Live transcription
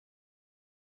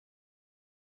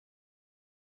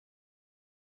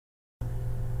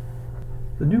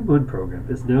The new MUN program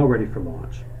is now ready for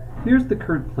launch. Here's the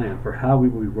current plan for how we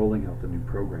will be rolling out the new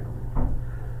program.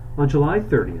 On July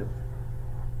 30th,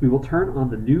 we will turn on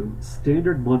the new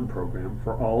standard MUN program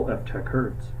for all FTech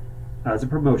herds. As a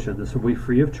promotion, this will be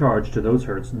free of charge to those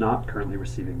herds not currently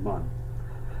receiving MUN.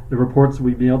 The reports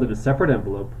will be mailed in a separate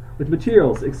envelope with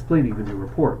materials explaining the new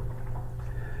report.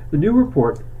 The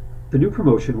new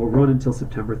promotion will run until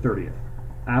September 30th.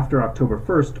 After October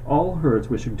 1st, all herds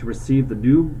wishing to receive the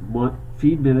new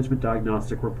Feed Management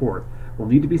Diagnostic Report will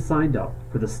need to be signed up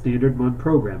for the standard MUN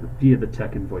program via the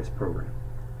Tech Invoice program.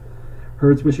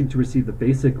 Herds wishing to receive the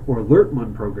Basic or Alert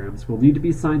MUN programs will need to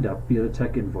be signed up via the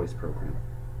Tech Invoice program.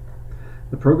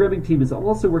 The programming team is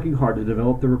also working hard to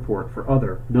develop the report for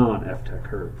other non-FTech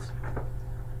herds.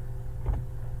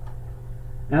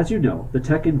 As you know, the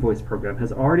Tech Invoice program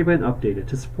has already been updated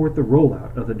to support the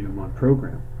rollout of the new MUN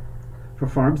program. For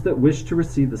farms that wish to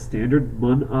receive the standard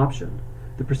MUN option,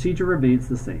 the procedure remains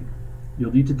the same.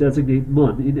 You'll need to designate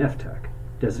MUN in FTech.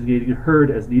 Designating a herd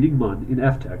as needing MUN in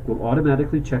FTech will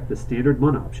automatically check the standard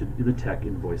MUN option in the Tech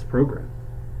Invoice program.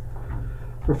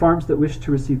 For farms that wish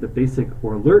to receive the Basic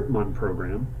or Alert MUN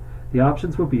program, the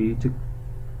options will need to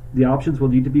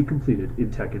be completed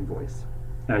in Tech Invoice.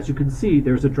 As you can see,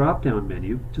 there is a drop-down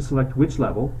menu to select which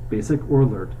level, Basic or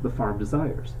Alert, the farm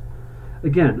desires.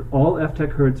 Again, all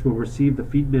FTech herds will receive the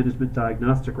Feed Management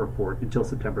Diagnostic Report until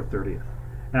September 30th.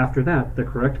 After that, the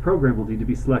correct program will need to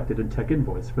be selected in Tech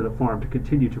Invoice for the farm to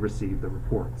continue to receive the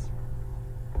reports.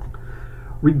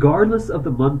 Regardless of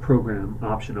the MUN program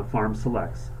option a farm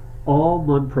selects, all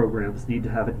MUN programs need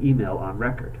to have an email on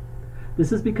record.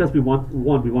 This is because we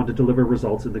want to deliver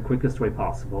results in the quickest way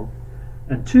possible,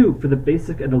 and two, for the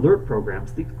Basic and Alert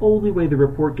programs, the only way the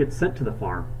report gets sent to the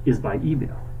farm is by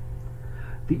email.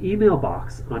 The email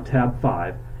box on tab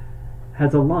 5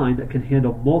 has a line that can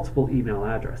handle multiple email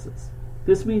addresses.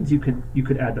 This means you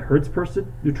could add the herdsperson,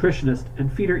 nutritionist,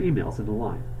 and feeder emails in the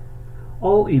line.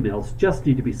 All emails just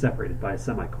need to be separated by a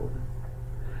semicolon.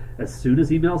 As soon as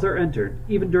emails are entered,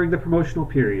 even during the promotional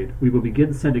period, we will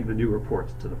begin sending the new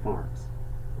reports to the farms.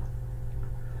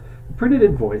 The printed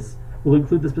invoice will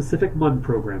include the specific MUN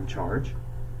program charge.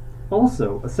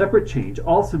 Also, a separate change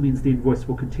also means the invoice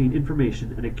will contain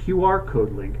information and a QR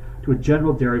code link to a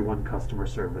general Dairy One customer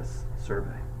service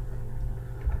survey.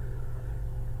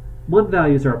 MUN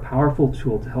values are a powerful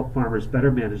tool to help farmers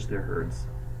better manage their herds.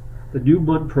 The new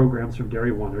MUN programs from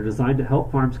Dairy One are designed to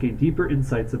help farms gain deeper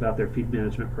insights about their feed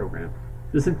management program.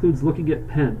 This includes looking at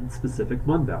pen-specific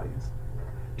MUN values.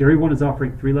 Dairy One is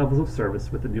offering 3 levels of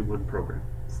service with the new MUN program: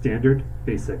 Standard,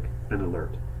 Basic, and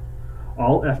Alert.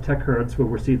 All FTech herds will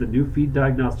receive the new feed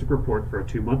diagnostic report for a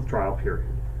 2-month trial period.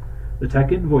 The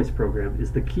Tech Invoice program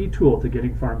is the key tool to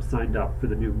getting farms signed up for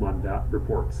the new MUN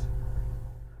reports.